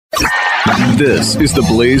This is the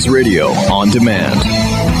Blaze Radio on demand.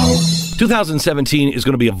 2017 is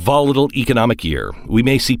going to be a volatile economic year. We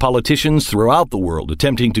may see politicians throughout the world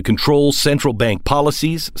attempting to control central bank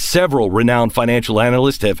policies. Several renowned financial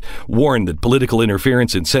analysts have warned that political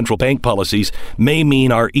interference in central bank policies may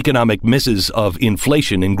mean our economic misses of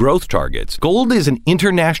inflation and growth targets. Gold is an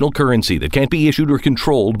international currency that can't be issued or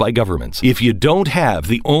controlled by governments. If you don't have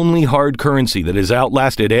the only hard currency that has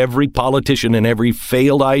outlasted every politician and every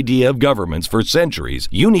failed idea of governments for centuries,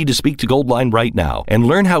 you need to speak to Goldline right now and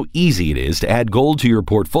learn how easy it is to add gold to your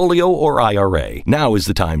portfolio or IRA. Now is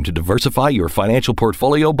the time to diversify your financial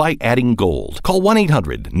portfolio by adding gold. Call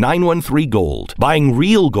 1-800-913-GOLD. Buying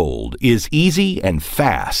real gold is easy and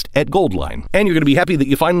fast at Goldline. And you're going to be happy that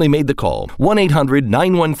you finally made the call.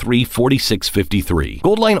 1-800-913-4653.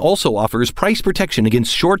 Goldline also offers price protection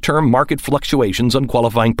against short-term market fluctuations on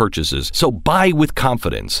qualifying purchases. So buy with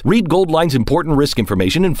confidence. Read Goldline's important risk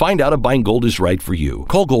information and find out if buying gold is right for you.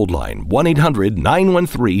 Call Goldline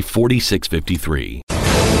 1-800-913-4653.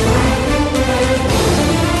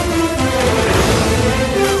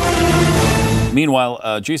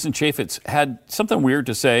 Meanwhile, Jason Chaffetz had something weird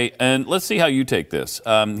to say, and let's see how you take this.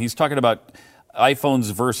 He's talking about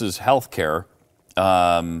iPhones versus healthcare.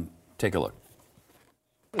 Take a look.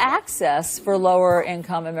 Access for lower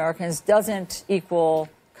income Americans doesn't equal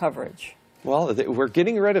coverage. Well, we're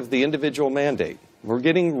getting rid of the individual mandate. We're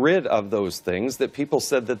getting rid of those things that people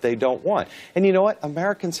said that they don't want. And you know what?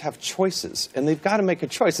 Americans have choices, and they've got to make a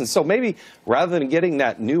choice. And so maybe rather than getting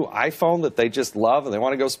that new iPhone that they just love and they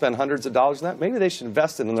want to go spend hundreds of dollars on that, maybe they should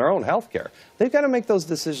invest in their own health care. They've got to make those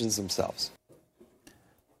decisions themselves.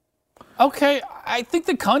 Okay, I think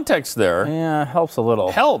the context there helps a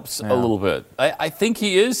little. A little bit. I think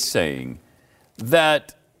he is saying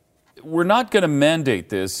that we're not going to mandate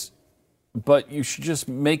this, but you should just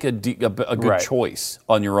make a good choice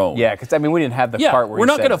on your own. Yeah, because, I mean, we didn't have the part where we're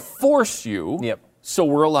not going to force you, so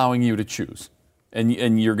we're allowing you to choose.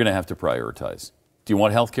 And you're going to have to prioritize. Do you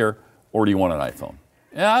want health care or do you want an iPhone?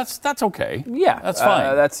 Yeah, that's okay. Yeah, that's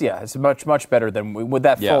fine. It's much better than with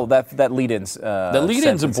that full that lead-ins. The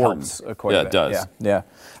lead-in's important. It does. Yeah.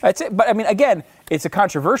 I'd say, but I mean, again, it's a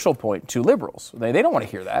controversial point to liberals. They don't want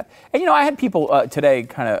to hear that. And I had people today,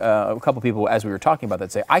 a couple people as we were talking about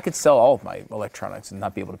that, say I could sell all of my electronics and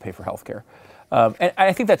not be able to pay for health care. And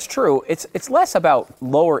I think that's true. It's less about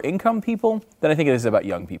lower income people than I think it is about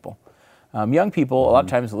young people. Young people a lot of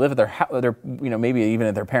times live at their maybe even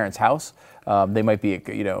at their parents' house. They might be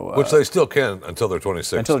which they still can until they're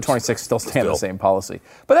 26. Until they're 26, still stay on the same policy.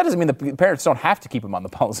 But that doesn't mean the parents don't have to keep them on the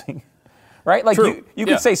policy, right? Like you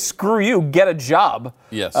could say, screw you, get a job.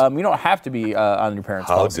 Yes. You don't have to be on your parents'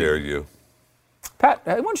 policy. How dare you, Pat?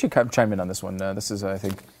 Why don't you chime in on this one? This is, I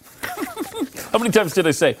think. How many times did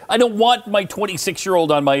I say I don't want my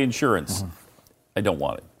 26-year-old on my insurance? I don't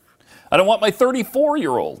want it. I don't want my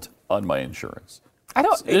 34-year-old on my insurance.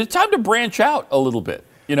 It's time to branch out a little bit,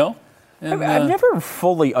 And, I've never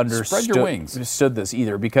fully understood this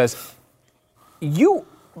either, because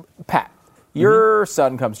Pat, your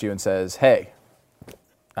son comes to you and says, "Hey,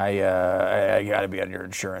 I got to be on your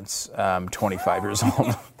insurance. I'm 25 years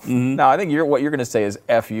old." No, I think what you're going to say is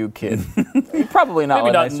 "F you, kid." Probably not.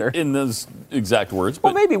 Maybe nicer. Not in those exact words.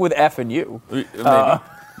 Well, maybe with F and you. Maybe.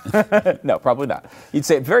 No, probably not. You'd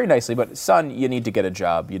say it very nicely, but son, you need to get a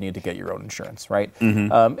job. You need to get your own insurance, right?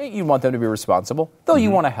 You want them to be responsible, though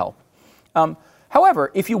you want to help.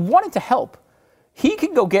 However, if you wanted to help, he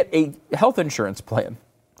can go get a health insurance plan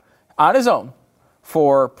on his own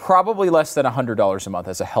for probably less than $100 a month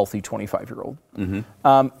as a healthy 25-year-old.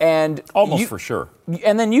 And almost for sure.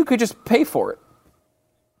 And then you could just pay for it.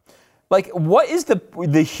 Like, what is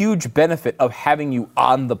the huge benefit of having you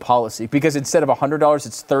on the policy? Because instead of $100,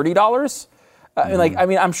 it's $30.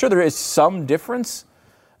 I'm sure there is some difference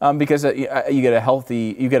because you get a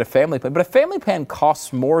family plan, but a family plan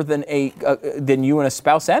costs more than you and a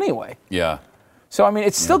spouse anyway. Yeah. So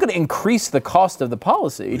it's still going to increase the cost of the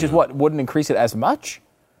policy. It just wouldn't increase it as much.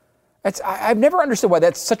 I've never understood why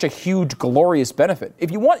that's such a huge, glorious benefit.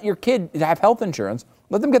 If you want your kid to have health insurance,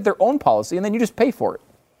 let them get their own policy, and then you just pay for it.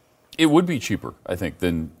 It would be cheaper, I think,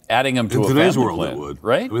 than adding them to in a today's family world plan, it would.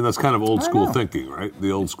 Right? I mean, that's kind of old school thinking, right?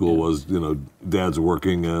 The old school was, dad's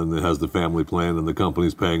working and it has the family plan and the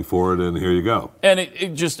company's paying for it, and here you go. And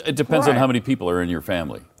it depends on how many people are in your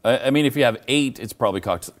family. I mean, if you have 8, it's probably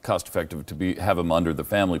cost effective to have them under the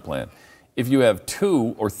family plan. If you have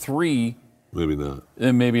 2 or 3, maybe not.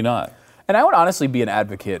 Then maybe not. And I would honestly be an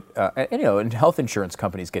advocate, and health insurance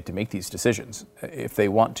companies get to make these decisions if they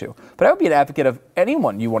want to. But I would be an advocate of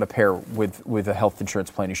anyone you want to pair with a health insurance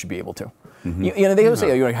plan, you should be able to. They always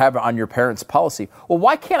say, you have it on your parents' policy. Well,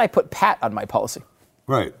 why can't I put Pat on my policy?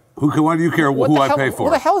 Right. Why do you care who I pay for?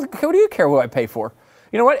 What the hell? Who do you care who I pay for?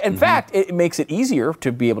 You know what? In fact, it makes it easier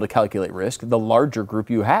to be able to calculate risk the larger group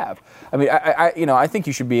you have. I mean, I think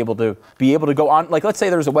you should be able to go on. Like, let's say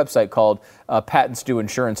there's a website called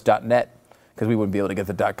patentstuinsurance.net. Because we wouldn't be able to get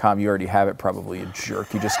the .com. You already have it, probably, you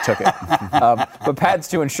jerk. You just took it. But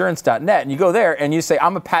patentstuinsurance.net, and you go there and you say,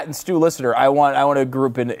 I'm a Patent Stu listener. I want to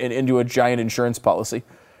group into a giant insurance policy,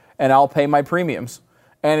 and I'll pay my premiums.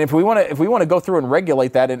 And if we want to go through and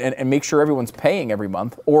regulate that and make sure everyone's paying every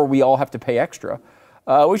month, or we all have to pay extra,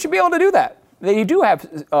 we should be able to do that. They do have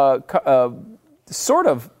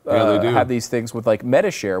have these things with like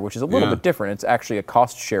MediShare, which is a little bit different. It's actually a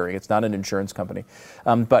cost sharing. It's not an insurance company,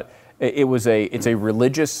 but it's a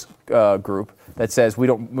religious group that says we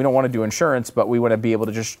don't want to do insurance, but we want to be able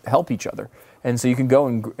to just help each other. And so you can go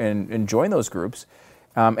and join those groups.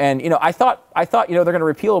 I thought they're going to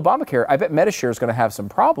repeal Obamacare. I bet MediShare is going to have some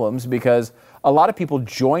problems because a lot of people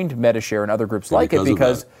joined MediShare and other groups like it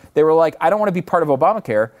because they were like, I don't want to be part of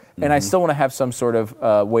Obamacare, and I still want to have some sort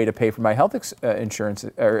of way to pay for my health insurance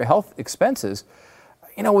or health expenses.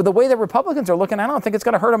 With the way the Republicans are looking, I don't think it's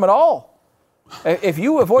going to hurt them at all. If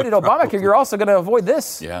you avoided Obamacare, you're also going to avoid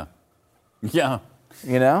this. Yeah.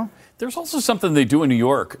 There's also something they do in New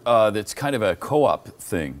York that's kind of a co-op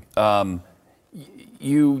thing.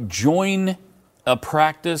 You join a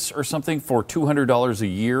practice or something for $200 a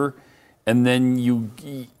year, and then you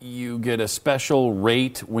get a special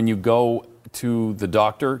rate when you go to the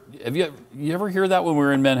doctor. Have you ever hear that when we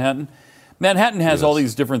were in Manhattan? Manhattan has all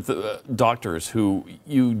these different doctors who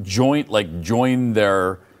you join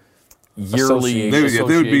their yearly they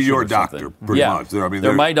would be your doctor, pretty much.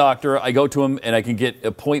 They're my doctor. I go to them, and I can get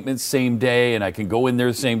appointments same day, and I can go in there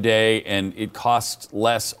the same day, and it costs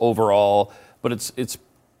less overall. But it's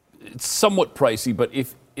somewhat pricey. But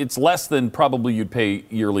if it's less than probably you'd pay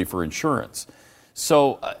yearly for insurance.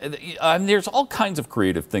 So there's all kinds of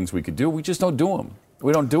creative things we could do. We just don't do them.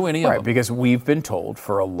 We don't do any of them. Right, because we've been told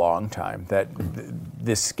for a long time that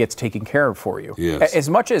this gets taken care of for you. Yes. As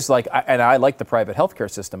much as and I like the private healthcare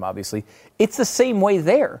system, obviously, it's the same way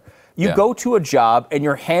there. You go to a job and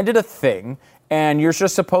you're handed a thing and you're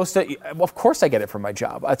just supposed to, well, of course I get it from my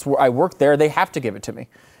job. That's where I work there. They have to give it to me.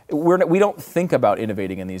 We don't think about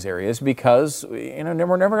innovating in these areas because,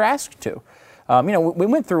 we're never asked to. We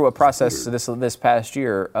went through a process this past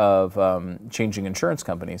year of changing insurance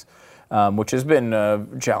companies. Which has been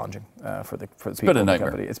challenging for the people. It's been a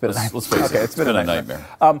nightmare. It's been a nightmare. Let's face it. It's been a nightmare.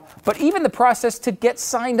 But even the process to get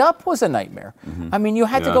signed up was a nightmare. I mean, you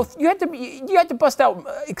had to go. You had to bust out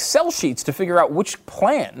Excel sheets to figure out which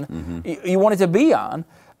plan you wanted to be on.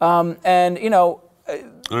 I don't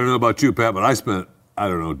know about you, Pat, but I spent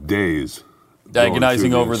days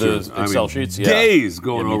diagonizing over the Excel sheets. Days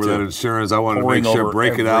going over that insurance. I wanted to make sure,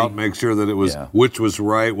 break it out, make sure that it was which was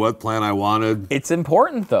right, what plan I wanted. It's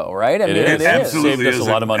important, though, right? It is. Absolutely saved us a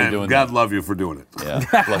lot of money doing God that. God love you for doing it. Yeah,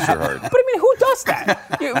 bless your heart. But I mean, who does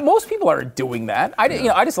that? Most people aren't doing that.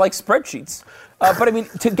 I just like spreadsheets. But I mean,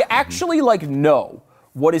 to actually know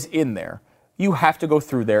what is in there, you have to go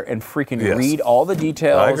through there and freaking read all the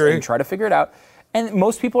details and try to figure it out. And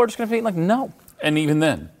most people are just going to be like, no. And even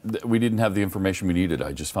then, we didn't have the information we needed.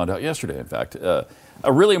 I just found out yesterday, in fact, a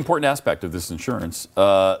really important aspect of this insurance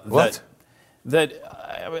that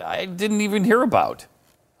I didn't even hear about.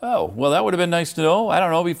 Oh, well, that would have been nice to know. I don't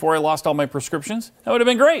know, before I lost all my prescriptions. That would have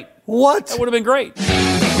been great. What? That would have been great.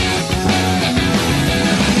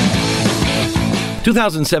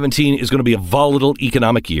 2017 is going to be a volatile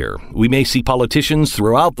economic year. We may see politicians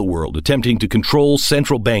throughout the world attempting to control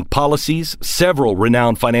central bank policies. Several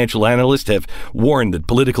renowned financial analysts have warned that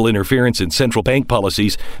political interference in central bank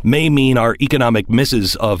policies may mean our economic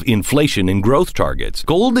misses of inflation and growth targets.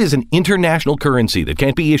 Gold is an international currency that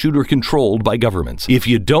can't be issued or controlled by governments. If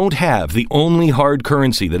you don't have the only hard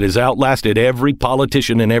currency that has outlasted every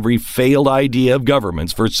politician and every failed idea of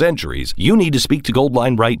governments for centuries, you need to speak to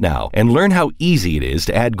Goldline right now and learn how easy it is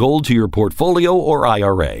to add gold to your portfolio or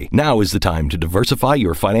IRA. Now is the time to diversify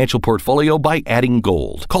your financial portfolio by adding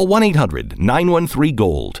gold. Call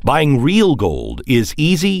 1-800-913-GOLD. Buying real gold is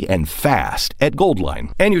easy and fast at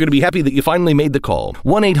Goldline. And you're going to be happy that you finally made the call.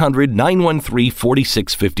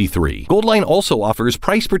 1-800-913-4653. Goldline also offers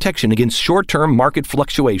price protection against short-term market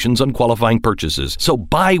fluctuations on qualifying purchases. So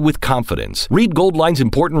buy with confidence. Read Goldline's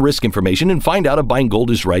important risk information and find out if buying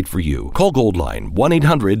gold is right for you. Call Goldline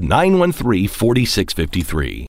 1-800-913-4653.